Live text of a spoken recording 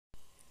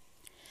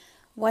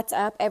What's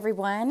up,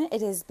 everyone?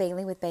 It is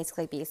Bailey with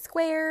Basically B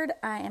Squared.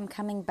 I am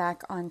coming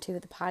back onto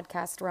the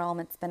podcast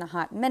realm. It's been a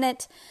hot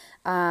minute.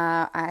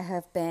 I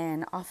have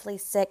been awfully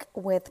sick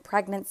with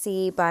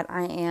pregnancy, but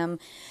I am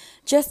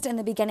just in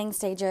the beginning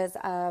stages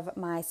of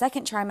my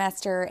second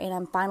trimester, and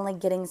I'm finally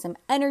getting some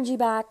energy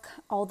back,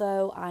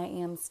 although I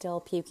am still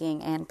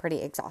puking and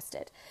pretty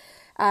exhausted.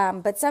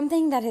 But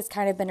something that has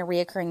kind of been a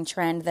reoccurring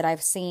trend that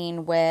I've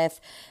seen with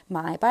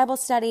my Bible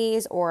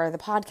studies or the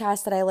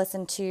podcasts that I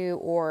listen to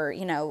or,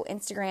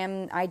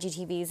 Instagram,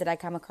 IGTVs that I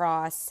come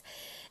across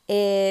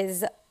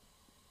is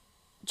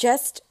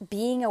just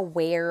being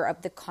aware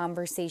of the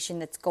conversation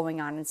that's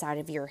going on inside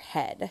of your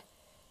head.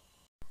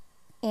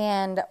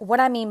 And what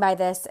I mean by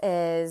this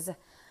is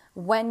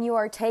when you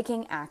are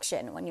taking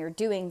action, when you're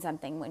doing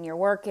something, when you're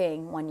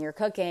working, when you're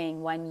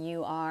cooking, when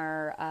you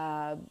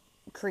are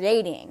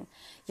creating,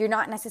 you're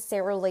not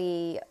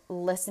necessarily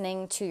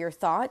listening to your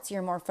thoughts.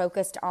 You're more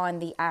focused on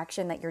the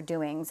action that you're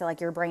doing. So like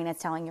your brain is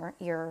telling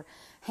your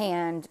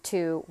hand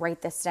to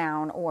write this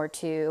down or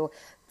to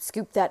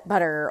scoop that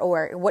butter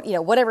or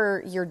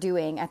whatever you're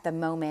doing at the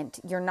moment.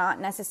 You're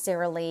not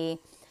necessarily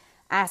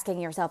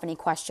asking yourself any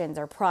questions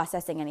or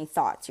processing any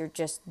thoughts. You're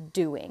just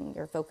doing.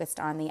 You're focused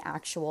on the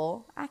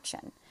actual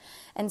action.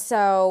 And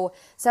so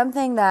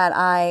something that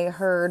I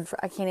heard,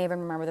 I can't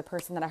even remember the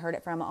person that I heard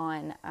it from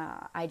on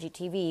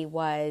IGTV,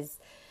 was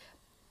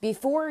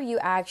before you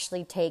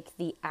actually take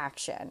the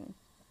action,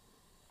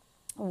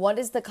 what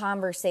is the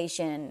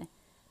conversation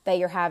that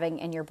you're having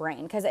in your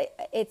brain? Because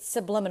it's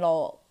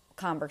subliminal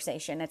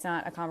conversation. It's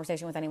not a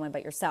conversation with anyone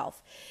but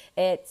yourself.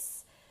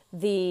 It's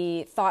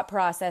the thought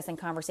process and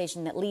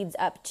conversation that leads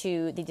up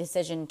to the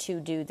decision to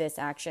do this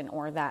action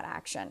or that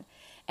action.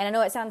 And I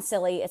know it sounds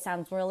silly. It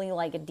sounds really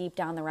like a deep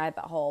down the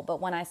rabbit hole.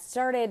 But when I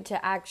started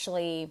to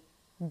actually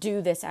do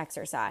this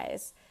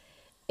exercise,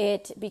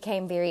 it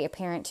became very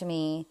apparent to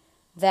me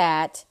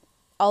that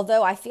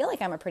although I feel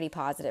like I'm a pretty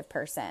positive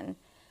person,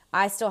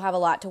 I still have a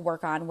lot to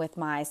work on with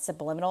my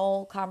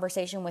subliminal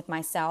conversation with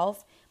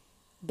myself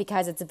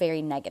because it's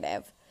very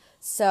negative.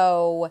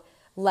 So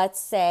let's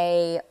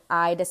say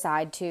I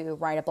decide to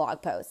write a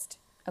blog post,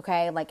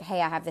 okay? Like,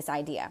 hey, I have this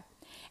idea.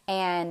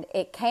 And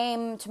it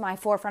came to my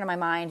forefront of my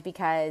mind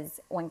because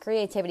when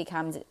creativity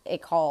comes,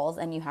 it calls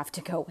and you have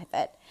to go with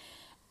it.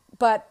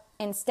 But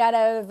instead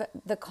of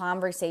the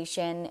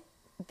conversation,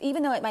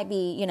 even though it might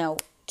be,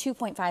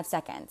 2.5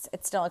 seconds,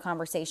 it's still a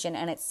conversation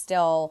and it's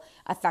still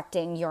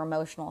affecting your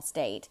emotional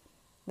state.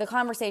 The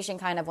conversation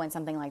kind of went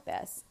something like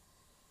this.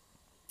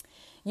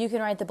 You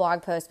can write the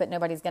blog post, but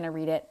nobody's going to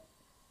read it.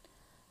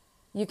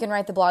 You can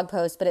write the blog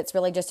post, but it's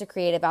really just a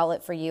creative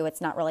outlet for you.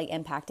 It's not really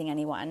impacting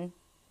anyone.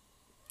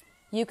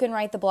 You can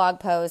write the blog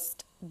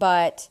post,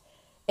 but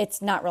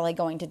it's not really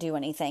going to do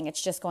anything.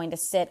 It's just going to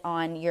sit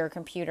on your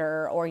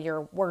computer or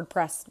your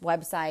WordPress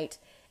website,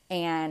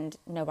 and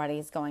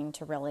nobody's going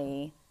to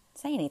really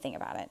say anything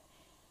about it.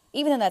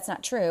 Even though that's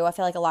not true, I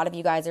feel like a lot of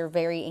you guys are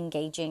very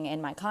engaging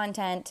in my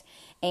content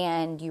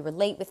and you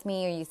relate with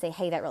me, or you say,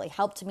 hey, that really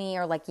helped me,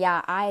 or like,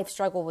 yeah, I've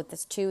struggled with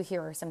this too.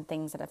 Here are some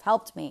things that have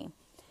helped me.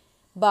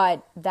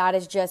 But that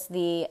is just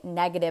the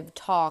negative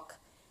talk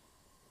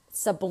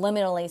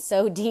subliminally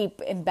so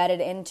deep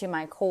embedded into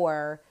my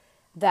core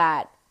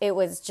that it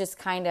was just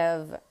kind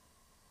of,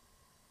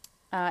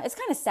 it's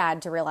kind of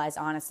sad to realize,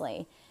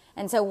 honestly.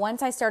 And so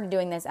once I started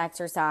doing this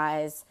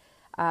exercise,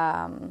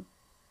 I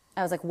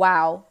was like,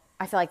 wow,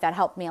 I feel like that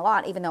helped me a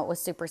lot, even though it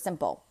was super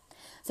simple.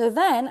 So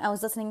then I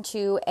was listening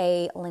to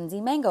a Lindsay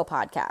Mango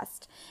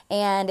podcast,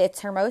 and it's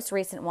her most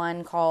recent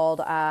one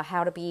called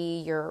How to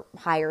Be Your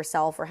Higher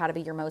Self, or How to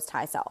Be Your Most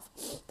High Self.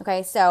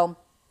 Okay, so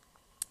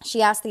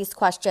she asked these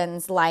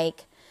questions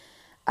like,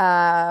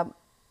 your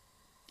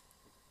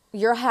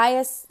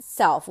highest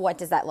self, what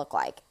does that look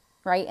like,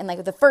 right? And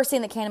like the first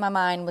thing that came to my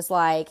mind was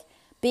like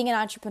being an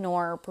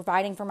entrepreneur,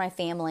 providing for my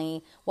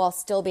family while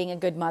still being a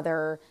good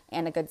mother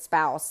and a good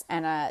spouse,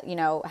 and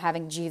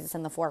having Jesus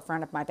in the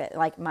forefront of my bit,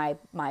 like my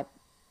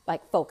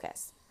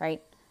focus,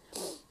 right?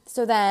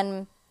 So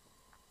then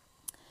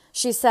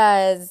she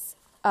says,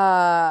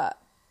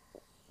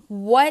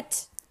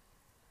 what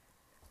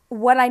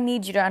I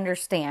need you to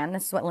understand,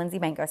 this is what Lindsay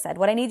Mango said,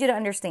 what I need you to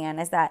understand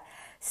is that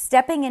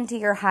stepping into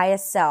your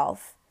highest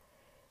self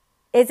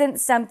isn't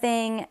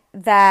something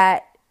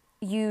that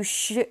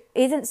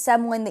isn't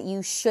someone that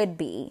you should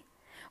be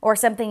or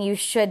something you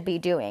should be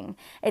doing.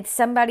 It's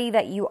somebody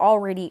that you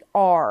already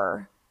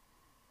are.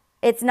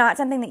 It's not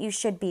something that you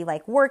should be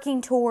like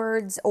working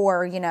towards,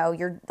 or,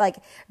 you're like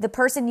the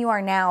person you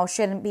are now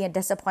shouldn't be a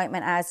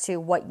disappointment as to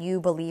what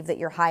you believe that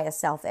your highest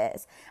self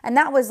is. And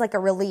that was like a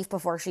relief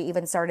before she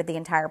even started the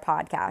entire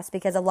podcast,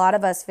 because a lot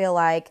of us feel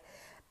like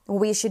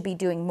we should be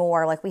doing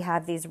more. Like we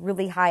have these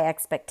really high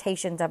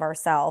expectations of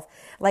ourselves.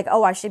 Like,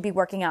 oh, I should be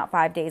working out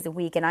 5 days a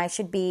week, and I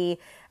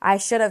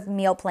should have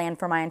meal planned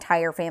for my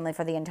entire family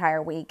for the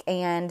entire week.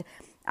 And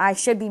I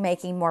should be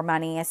making more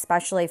money,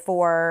 especially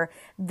for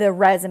the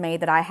resume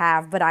that I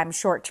have, but I'm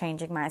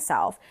shortchanging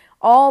myself.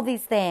 All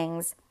these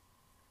things,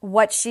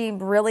 what she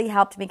really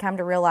helped me come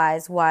to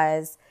realize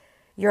was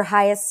your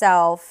highest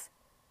self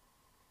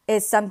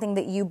is something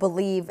that you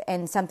believe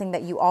and something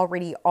that you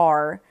already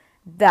are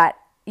that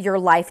your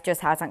life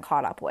just hasn't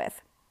caught up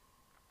with.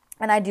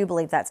 And I do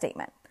believe that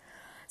statement.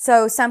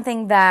 So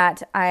something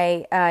that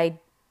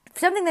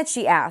something that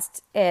she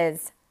asked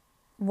is,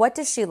 what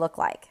does she look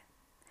like?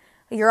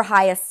 Your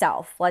highest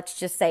self, let's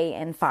just say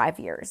in 5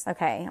 years.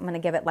 Okay, I'm going to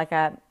give it like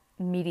a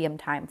medium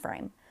time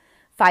frame.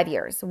 5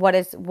 years. What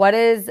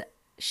does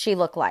she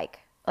look like?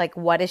 Like,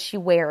 what is she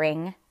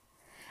wearing?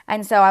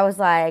 And so I was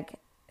like,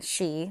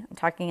 I'm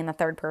talking in the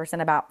third person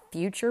about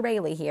future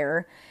Bailey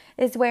here,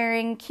 is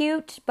wearing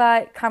cute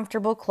but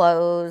comfortable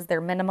clothes.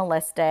 They're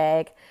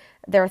minimalistic.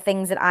 They're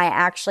things that I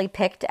actually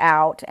picked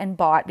out and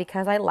bought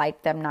because I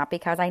liked them, not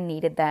because I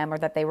needed them or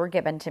that they were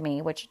given to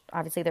me, which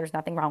obviously there's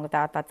nothing wrong with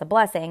that. That's a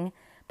blessing.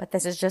 But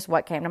this is just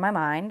what came to my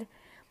mind.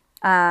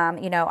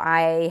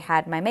 I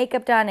had my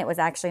makeup done. It was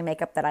actually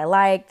makeup that I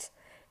liked.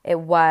 It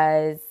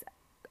was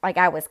like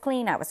I was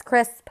clean. I was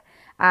crisp.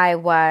 I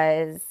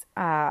was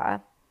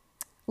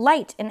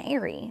light and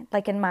airy,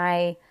 like in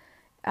my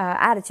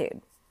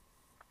attitude.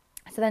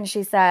 So then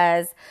she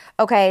says,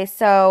 okay,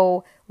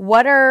 so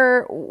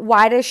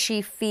why does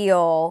she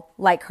feel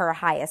like her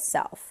highest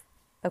self?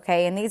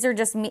 Okay, and these are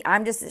just me.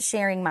 I'm just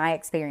sharing my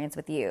experience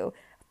with you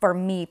for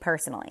me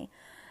personally.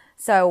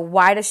 So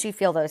why does she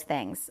feel those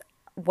things?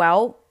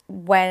 Well,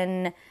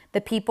 when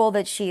the people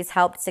that she's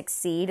helped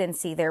succeed and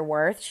see their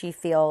worth, she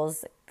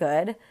feels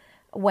good.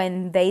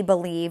 When they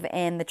believe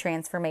in the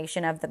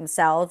transformation of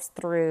themselves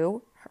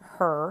through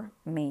her,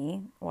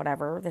 me,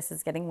 whatever, this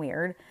is getting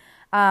weird,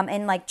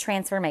 and like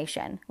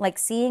transformation, like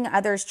seeing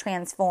others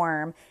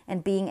transform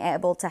and being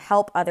able to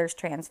help others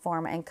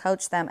transform and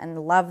coach them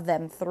and love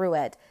them through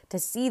it to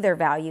see their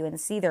value and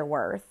see their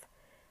worth.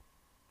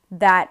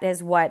 That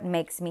is what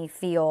makes me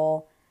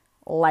feel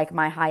like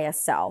my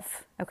highest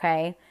self,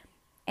 okay?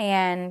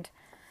 And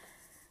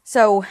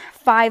so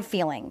 5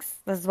 feelings.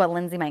 This is what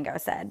Lindsay Mango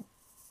said.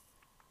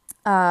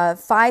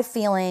 5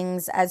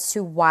 feelings as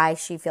to why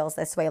she feels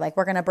this way. Like,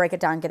 we're going to break it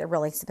down, get it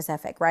really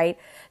specific, right?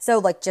 So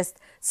like just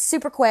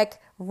super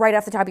quick, right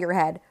off the top of your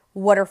head,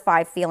 what are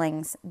 5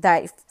 feelings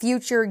that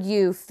future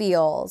you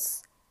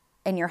feels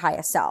in your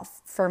highest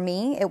self? For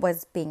me, it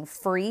was being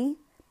free.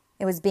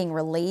 It was being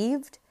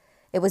relieved.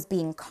 It was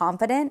being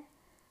confident,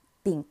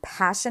 being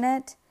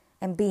passionate,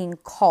 and being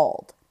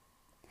called.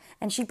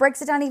 And she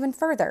breaks it down even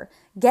further.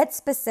 Get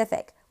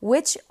specific.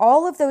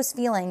 All of those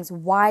feelings,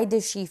 why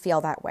does she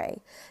feel that way?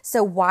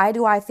 So why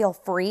do I feel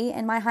free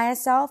in my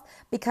highest self?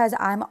 Because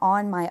I'm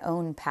on my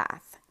own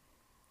path.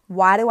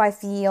 Why do I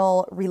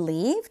feel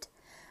relieved?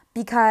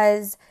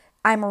 Because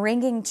I'm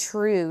ringing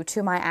true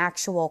to my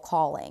actual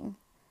calling.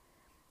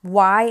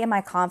 Why am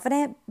I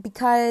confident?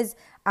 Because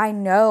I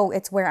know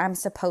it's where I'm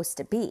supposed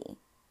to be.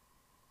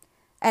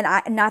 And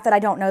not that I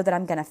don't know that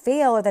I'm going to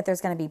fail or that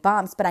there's going to be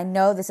bumps, but I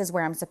know this is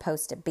where I'm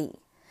supposed to be.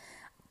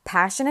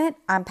 Passionate?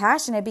 I'm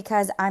passionate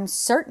because I'm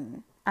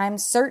certain. I'm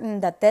certain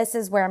that this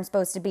is where I'm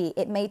supposed to be.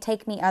 It may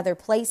take me other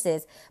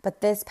places,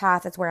 but this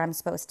path is where I'm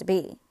supposed to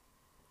be.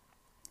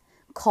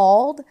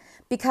 Called?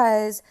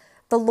 Because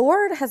the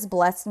Lord has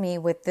blessed me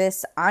with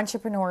this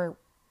entrepreneur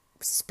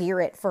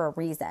spirit for a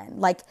reason.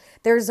 Like,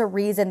 there's a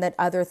reason that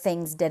other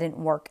things didn't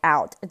work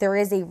out. There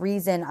is a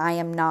reason I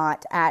am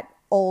not at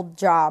old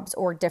jobs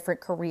or different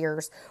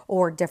careers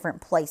or different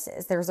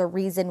places. There's a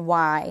reason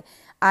why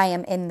I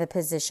am in the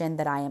position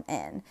that I am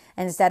in.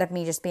 And instead of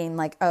me just being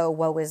like, oh,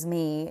 woe is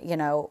me,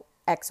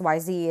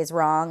 XYZ is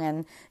wrong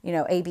and,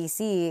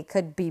 ABC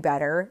could be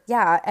better.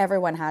 Yeah,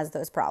 everyone has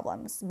those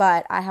problems.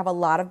 But I have a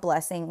lot of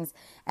blessings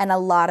and a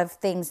lot of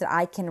things that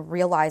I can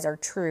realize are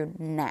true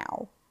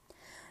now.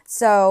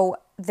 So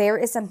there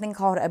is something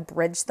called a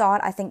bridge thought.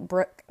 I think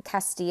Brooke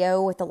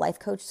Castillo with the Life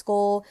Coach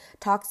School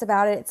talks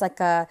about it. It's like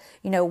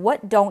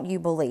what don't you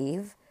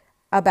believe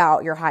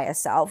about your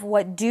highest self?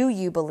 What do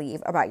you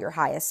believe about your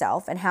highest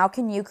self? And how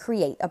can you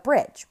create a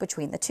bridge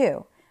between the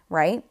two,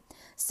 right?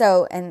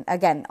 So, and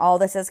again, all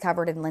this is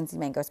covered in Lindsay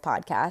Mango's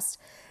podcast.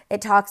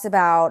 It talks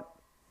about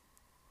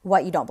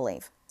what you don't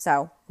believe.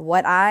 So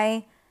what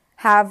I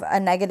have a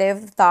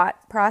negative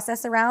thought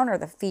process around, or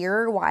the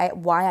fear,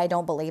 why I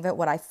don't believe it,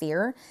 what I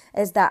fear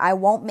is that I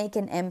won't make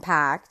an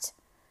impact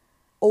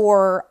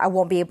or I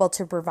won't be able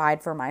to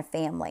provide for my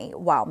family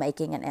while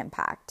making an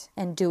impact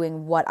and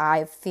doing what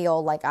I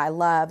feel like I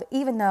love,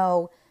 even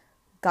though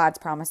God's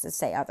promises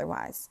say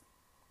otherwise.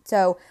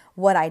 So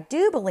what I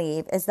do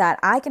believe is that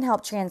I can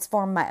help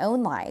transform my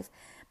own life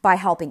by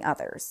helping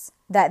others.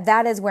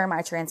 That is where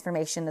my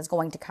transformation is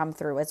going to come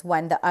through, is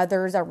when the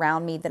others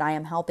around me that I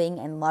am helping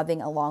and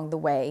loving along the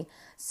way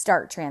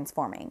start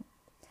transforming.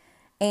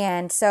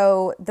 And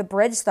so the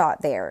bridge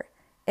thought there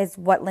is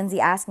what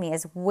Lindsay asked me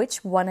is,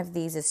 which one of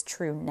these is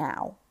true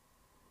now?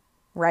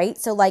 Right?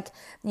 So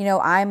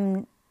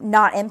I'm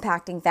not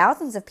impacting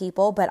thousands of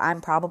people, but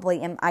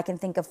I can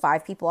think of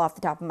 5 people off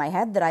the top of my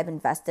head that I've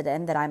invested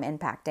in that I'm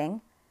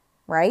impacting.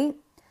 Right?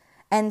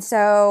 And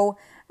so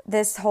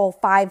this whole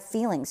 5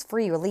 feelings,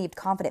 free, relieved,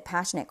 confident,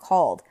 passionate,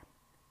 called,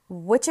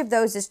 which of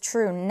those is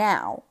true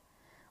now?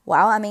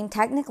 Well, I mean,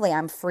 technically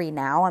I'm free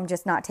now. I'm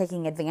just not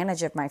taking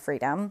advantage of my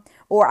freedom,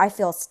 or I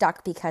feel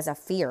stuck because of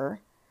fear.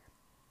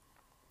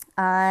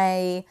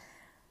 I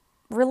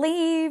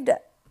relieved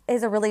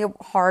is a really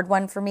hard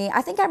one for me.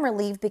 I think I'm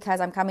relieved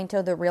because I'm coming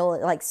to the real,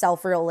 like,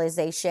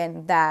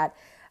 self-realization that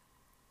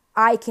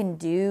I can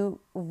do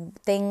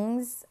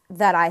things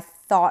that I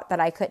thought that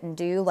I couldn't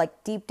do.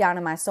 Like, deep down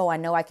in my soul, I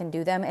know I can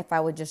do them if I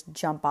would just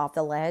jump off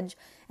the ledge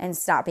and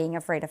stop being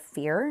afraid of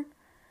fear.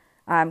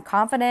 I'm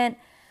confident.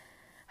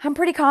 I'm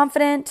pretty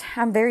confident.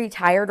 I'm very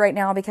tired right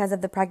now because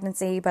of the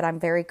pregnancy, but I'm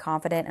very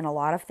confident in a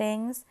lot of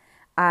things.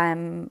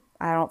 I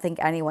don't think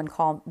anyone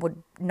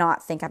would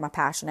not think I'm a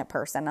passionate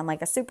person. I'm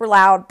like a super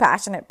loud,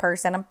 passionate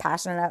person. I'm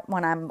passionate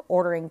when I'm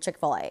ordering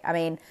Chick-fil-A. I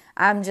mean,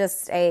 I'm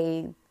just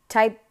a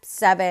type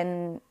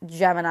 7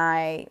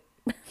 Gemini,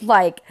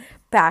 like,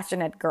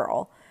 passionate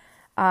girl.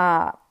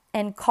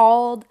 And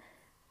called,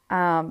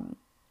 I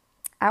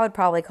would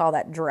probably call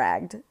that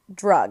dragged,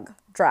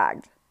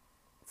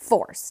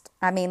 forced.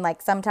 I mean,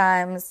 like,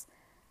 sometimes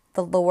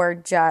the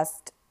Lord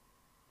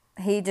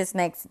He just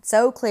makes it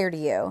so clear to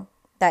you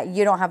that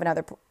you don't have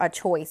a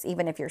choice,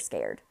 even if you're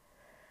scared.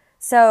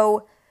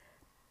 So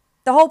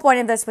the whole point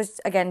of this was,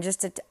 again,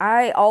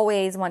 I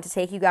always want to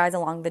take you guys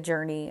along the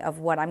journey of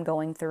what I'm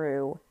going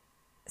through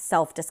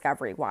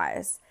self-discovery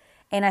wise.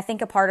 And I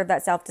think a part of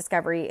that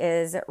self-discovery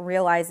is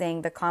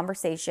realizing the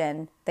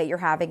conversation that you're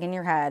having in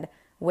your head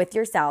with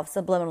yourself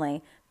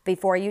subliminally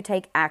before you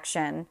take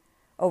action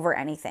over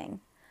anything.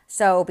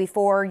 So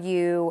before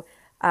you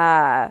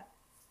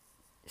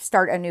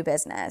start a new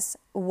business,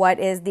 what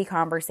is the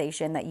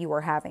conversation that you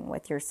are having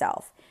with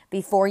yourself?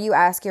 Before you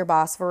ask your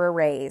boss for a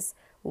raise,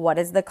 what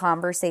is the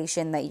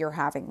conversation that you're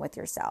having with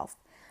yourself?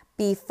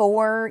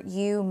 Before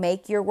you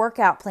make your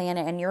workout plan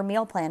and your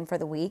meal plan for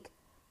the week,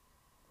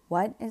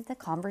 what is the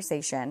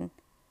conversation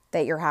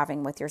that you're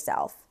having with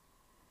yourself?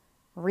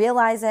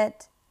 Realize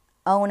it,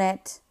 own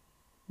it,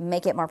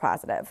 make it more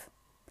positive.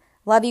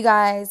 Love you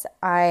guys.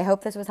 I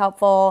hope this was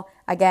helpful.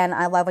 Again,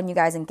 I love when you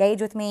guys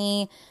engage with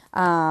me.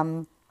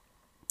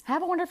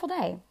 Have a wonderful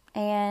day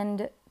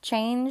and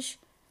change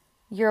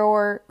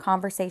your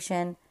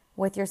conversation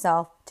with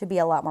yourself to be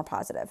a lot more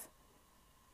positive.